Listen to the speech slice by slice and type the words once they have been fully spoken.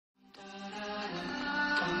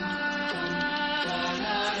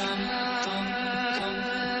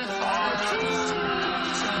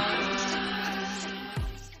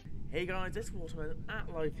Hey guys, it's Waterman at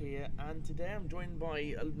Live here, and today I'm joined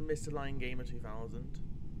by Mr. Liongamer 2000.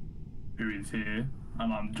 Who is here,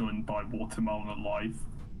 and I'm joined by Watermelon at Live.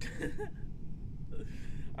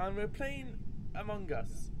 And we're playing Among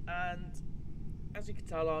Us, and as you can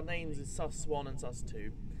tell, our names is Sus1 and Sus2.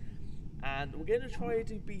 And we're going to try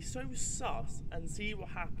to be so sus and see what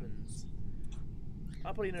happens.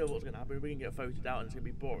 I probably know what's going to happen. We're going to get voted out and it's going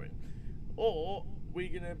to be boring. Or we're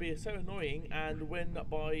going to be so annoying and win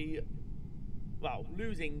by, well,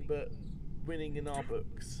 losing but winning in our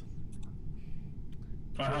books.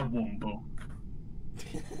 I have one book.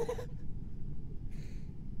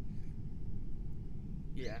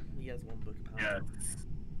 Yeah, he has one book apparently. Yes.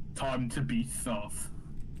 Time to be sus.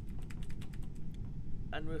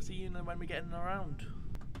 And we'll see you when we get in around.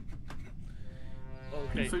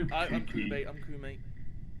 Okay, So I'm crewmate, I'm crewmate.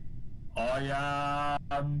 I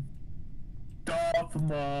am Darth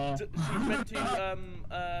Maul. So she went to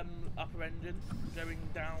upper engine, going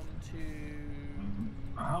down to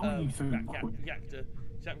How are you so quick? reactor.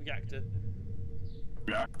 She's at reactor.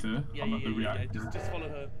 Reactor? Yeah, I'm at the reactor. yeah. Just follow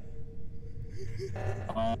her.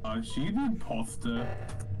 She's the imposter.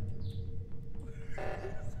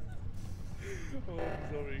 Oh,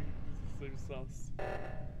 I'm sorry. This is so sus.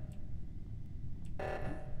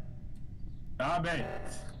 Damn it.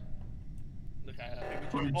 Okay, I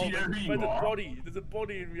think Well, do you know who you there's are? There's a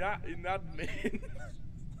body in admin.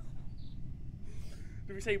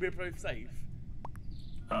 Did we say we're both safe?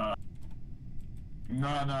 No,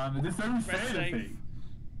 there's no Press say safe. anything.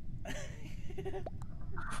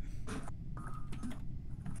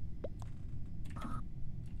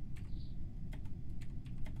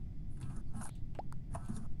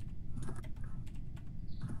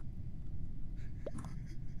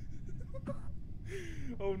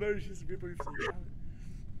 Oh no, she's we're both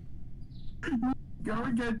safe. Go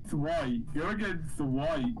against white. Go against the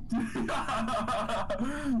white.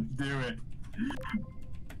 Do it.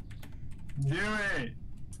 Do it.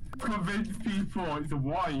 Convince people it's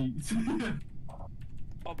white.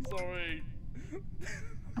 I'm sorry.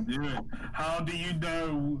 Do it. How do you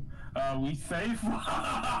know we safe?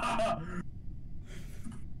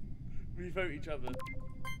 We vote each other.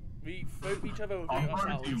 We vote each other or vote I'm going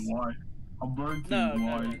ourselves. to white. I'm going to No, white.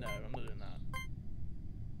 I'm not doing that.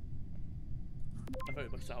 I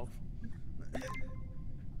voted myself.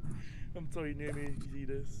 I'm sorry, Naomi, if you see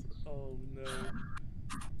this. Oh no.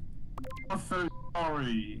 I'm so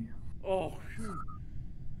sorry. Oh, phew.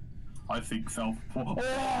 I think self. Oh,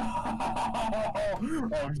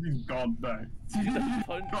 she's gone now. She just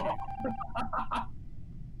punched you.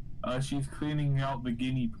 She's cleaning out the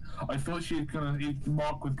guinea. I thought she was gonna.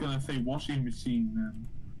 Mark was gonna say washing machine then.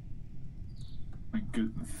 My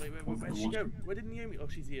goodness. Wait, where'd she go? Where did Naomi? Oh,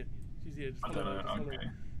 she's here. She's here. Just I follow don't her. know. Just follow Okay.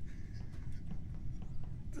 her.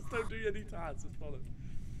 Just don't do any tags. Just follow.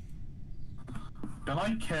 Can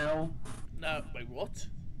I kill? No. Wait, what?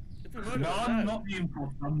 If we murder No, her, I'm not the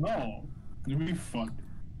imposter. I'm not. It'll be fun.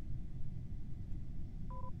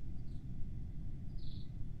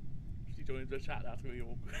 She joined the chat. That's really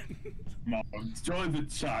awkward. No, join the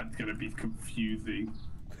chat. It's gonna be confusing.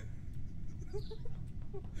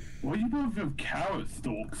 What are you doing with your carrot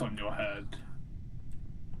stalks on your head?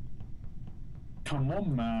 Come on,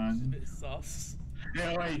 She's a man. bit sus.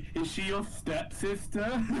 Yeah, wait, is she your stepsister?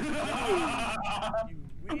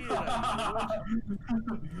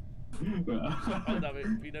 You weirdo. Oh damn it,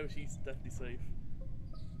 we know she's definitely safe.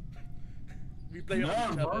 We blame it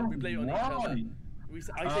on each other. We blame it on each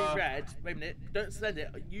other. I say red. Wait a minute. Don't send it.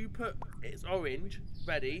 You put it's orange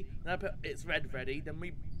ready. Then I put it's red ready. Then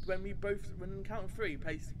when we count of three,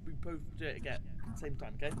 we both do it again at the same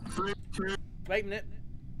time. Okay. 3, 2. Wait a minute.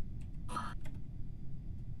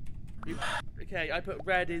 Okay, I put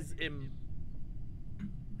red is im.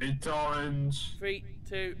 It's orange. 3,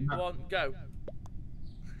 2, 1, go.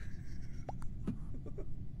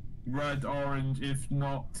 Red, orange. If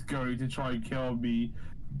not going to try and kill me,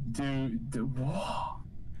 do what?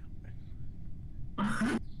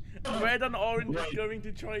 Red and orange is going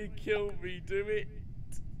to try and kill me. Do it.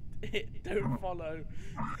 Don't follow.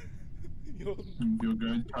 You're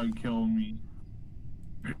going to try and kill me.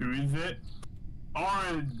 Who is it?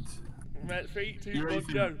 Orange. Red, 3, 2, 1,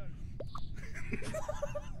 go.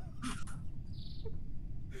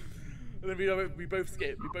 And then we both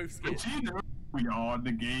skip. We both skip. Do you know if we are in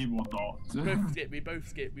the game or not? We both skip. We both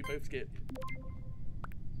skip. We both skip.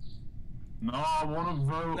 No, I want to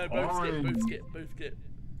vote No, both orange. skip. Both skip. Both skip.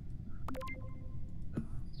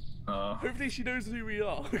 Hopefully she knows who we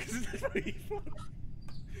are because it's really fun.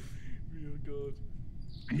 Oh god.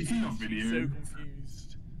 Have you seen our video? So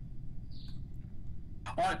confused.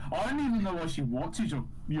 I don't even know why she watches your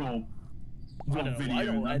I don't know. I videos.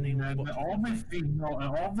 don't I mean, anyone they're watches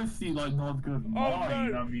obviously like not good as Oh,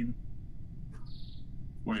 mine. no. I mean,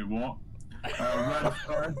 wait, what? Red first,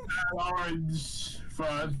 then orange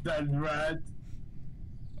first, then red.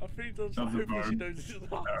 I think that's That's a hopefully she bird. knows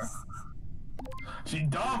it's us. She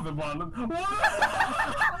does, but look.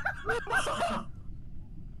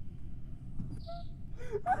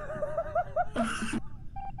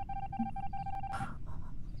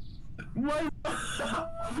 Why?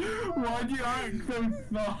 Why do you act so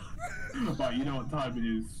soft? Right, you know what time it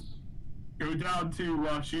is. Go down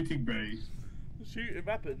to shooting bay. Shooting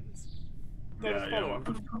weapons. Don't Yeah, follow.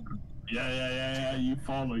 weapons. Yeah. You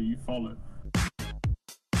follow.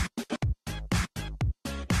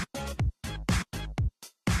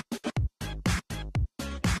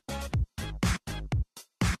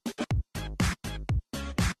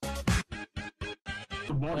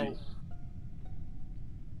 The body.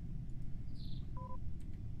 Oh.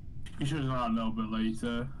 You should have done that a little bit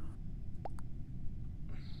later.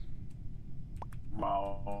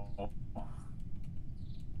 Wow.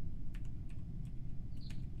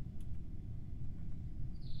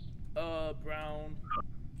 Brown.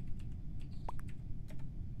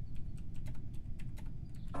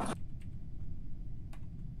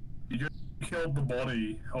 You just killed the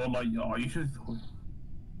body, or like, oh, you should.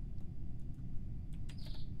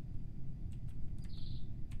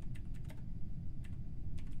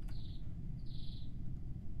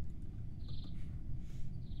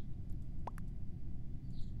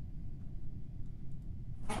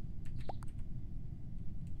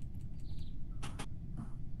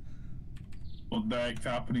 What the heck's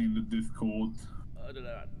happening in the Discord? I don't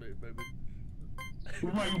know how to move, maybe.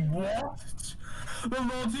 Wait, what? The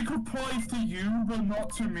logic applies to you, but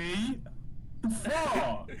not to me?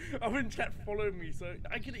 Fuck! I'm in chat following me, so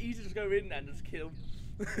I could easily just go in there and just kill.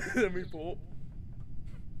 Then report.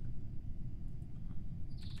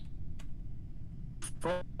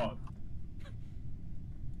 Fuck.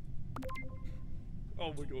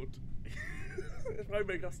 Oh my god. It might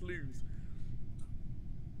make us lose.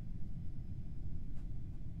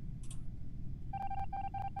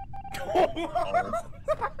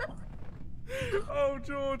 Oh,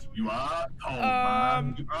 George. You are? Oh,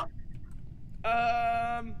 man.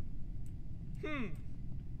 I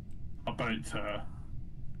bet it's her.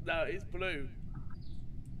 No, it's blue.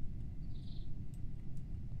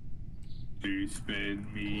 Do spin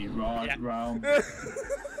me right Yeah. round.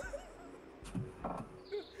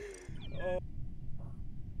 Oh.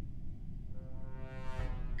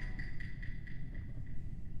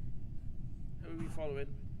 Who are we following?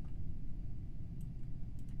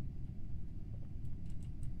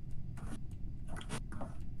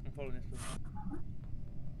 I'm following this person.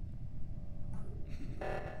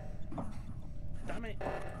 Damn it!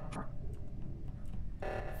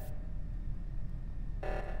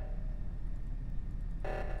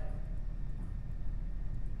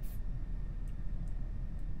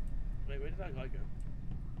 Wait, where did that guy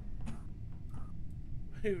go?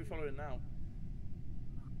 Who are we following now?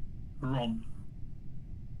 Ron.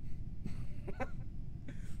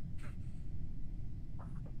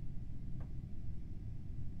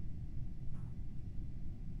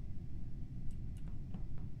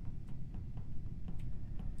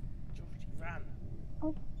 George, he ran.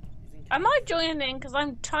 Oh. He's in I might join in because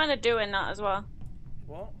I'm kind of doing that as well.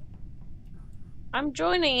 What? I'm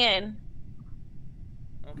joining in.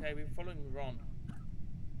 Okay, we're following Ron.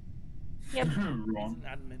 Yep. He's Ron. an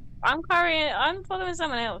admin. I'm following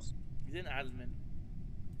someone else. He's an admin.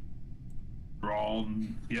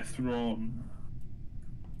 Ron. Yes, Ron.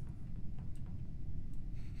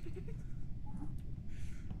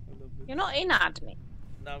 I love this. You're not in admin.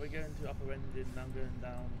 Now we're going to upper engine, now I'm going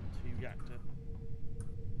down to reactor.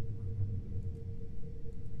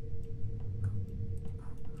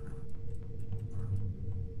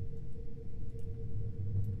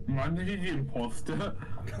 Man, did you the imposter?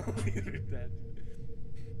 He's dead.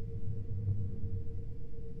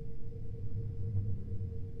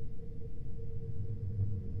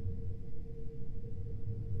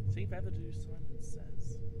 See if ever do Simon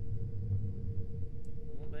Says.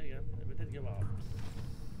 Oh, there you go. We did give up.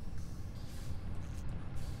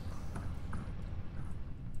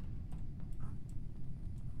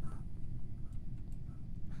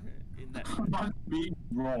 In that. I'm being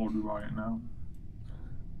rolled right now.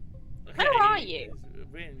 Okay, Where are you?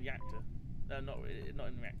 We're in reactor. No, not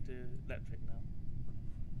in reactor. Electric now.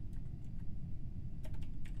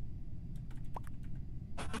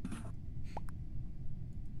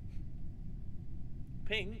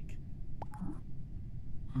 Pink.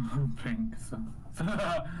 Pink.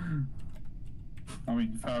 I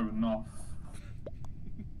mean, fair enough.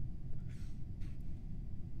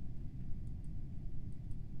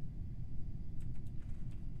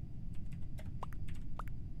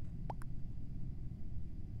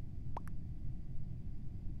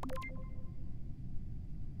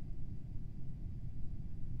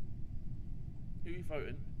 Who are you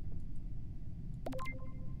voting?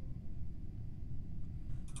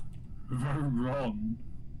 Ron.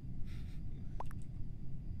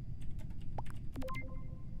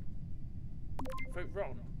 Vote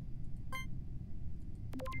Ron.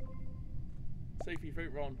 Sophie,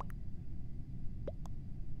 vote Ron.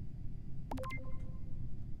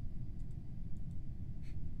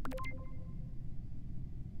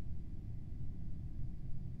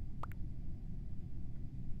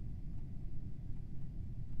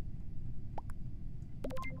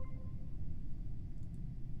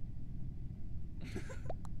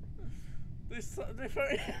 They're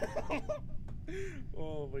very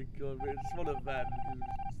oh my god, it's one of them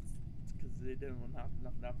because they didn't want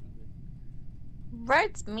nothing happened.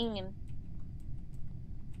 Red's mean.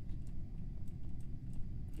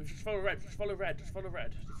 Just follow red, just follow red, just follow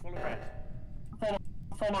red, just follow red.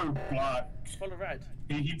 Follow black. Just follow red.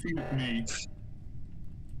 He thinks me. Just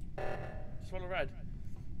follow red.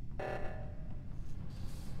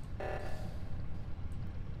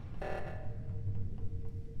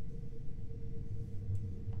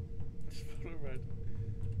 Just follow red.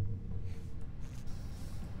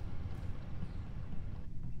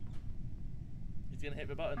 He's gonna hit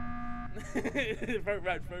the button. Vote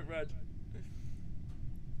red, vote red.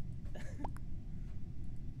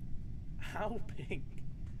 How pink?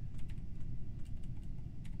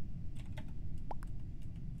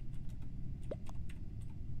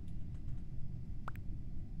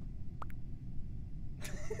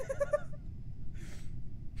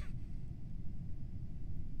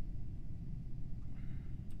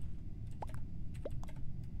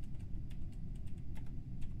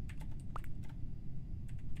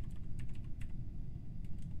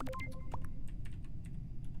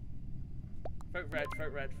 Vote red,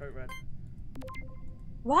 vote red, vote red.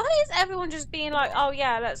 Why is everyone just being like, oh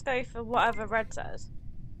yeah, let's go for whatever red says?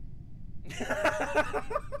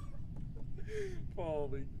 Oh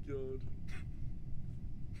my god.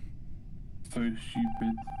 So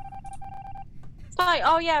stupid. It's like,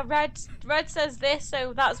 oh yeah, red says this,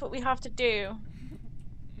 so that's what we have to do.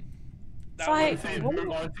 It's I like, say vote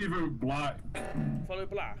black. Follow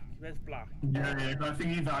black. Where's black? Yeah, I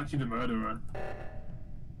think he's actually the murderer.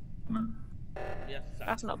 Yes,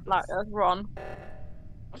 that's not black, that's Ron.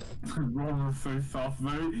 Ron was so soft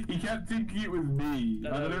though. He kept thinking it was me.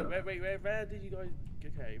 No, no, wait, where did you guys?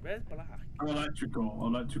 Okay, where's black?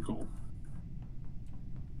 Electrical.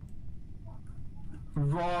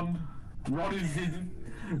 Ron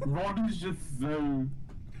is just so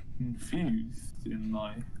confused in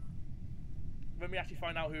life. When we actually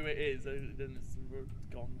find out who it is, then it's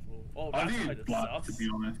gone for. Oh, I that's think kind it's of black, sus. to be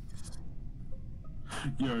honest.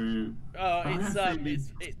 Yo. Oh, it's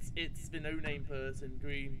the no-name person,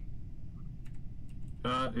 green.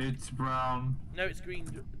 It's brown. No, it's green.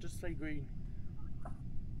 Just say green.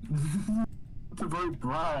 To vote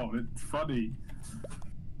brown, it's funny.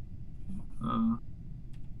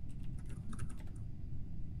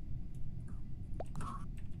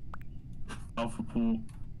 Alpha Port.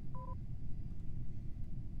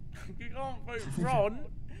 You can't vote Ron.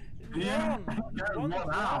 Yeah, Ron's Ron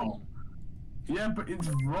out. Yeah, but it's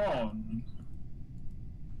Ron.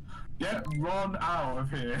 Get Ron out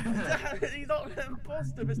of here. He's not an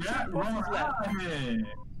imposter. There's two Get Ron imposters left. out of here.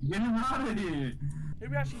 Get him out of here. Who are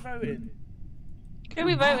we actually voting? Who are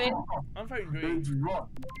we voting? I'm voting green. It's Ron.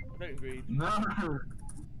 I'm voting green. No.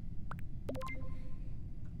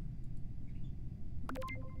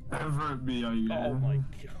 Vote me, I guess. Oh my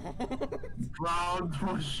god. Brown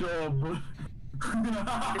for sure, but...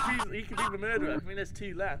 He could be the murderer. I mean, there's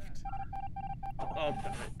two left. Oh,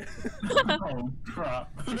 damn it. Oh, crap.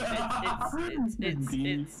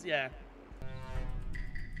 It's yeah.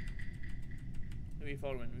 Who are we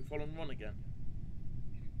following? Are we following Ron again?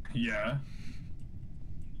 Yeah.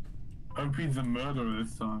 Hope he's a murderer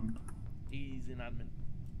this time. He's in admin.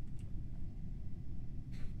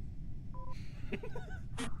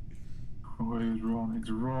 Where's Ron? It's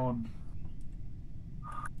Ron.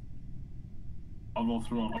 I've lost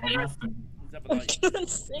Ron. I've lost him. He's at the light. I can't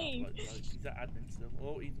see. He's at admin still.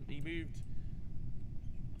 Oh, he moved.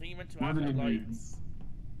 I think he went to Where did he admin move? lights.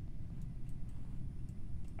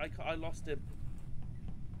 I lost him.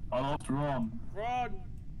 I lost Ron. Ron!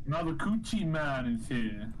 Now the coochie man is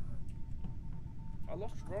here. I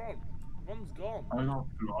lost Ron. Ron's gone. I lost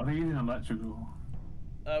Ron. I think he's in electrical.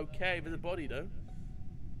 Okay, there's a body though.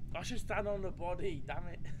 I should stand on the body, damn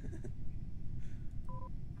it.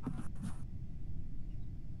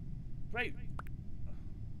 Right.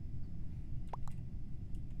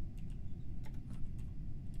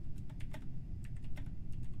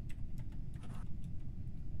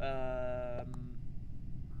 I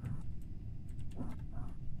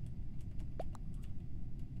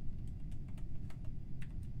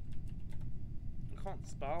can't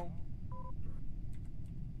spell.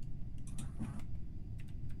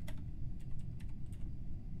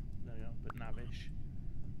 There we go, but Navish.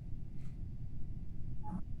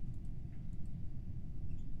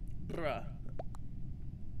 Bruh.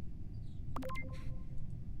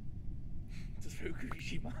 Just very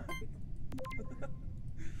greasy, man.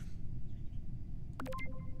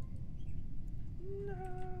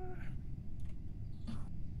 No.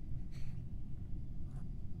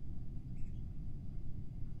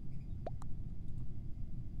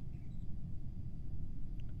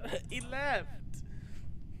 He left.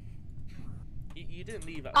 You didn't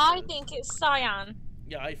leave at I first. think it's cyan.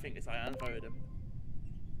 Yeah, I think it's I voted him.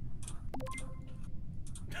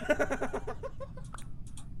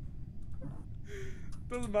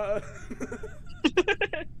 Doesn't matter.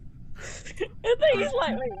 I think he's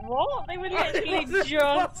like, wait, what? They were literally just.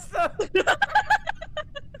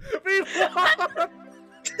 We won!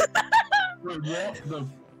 Wait, what the?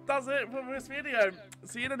 That's it for this video.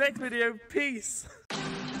 See you in the next video. Peace.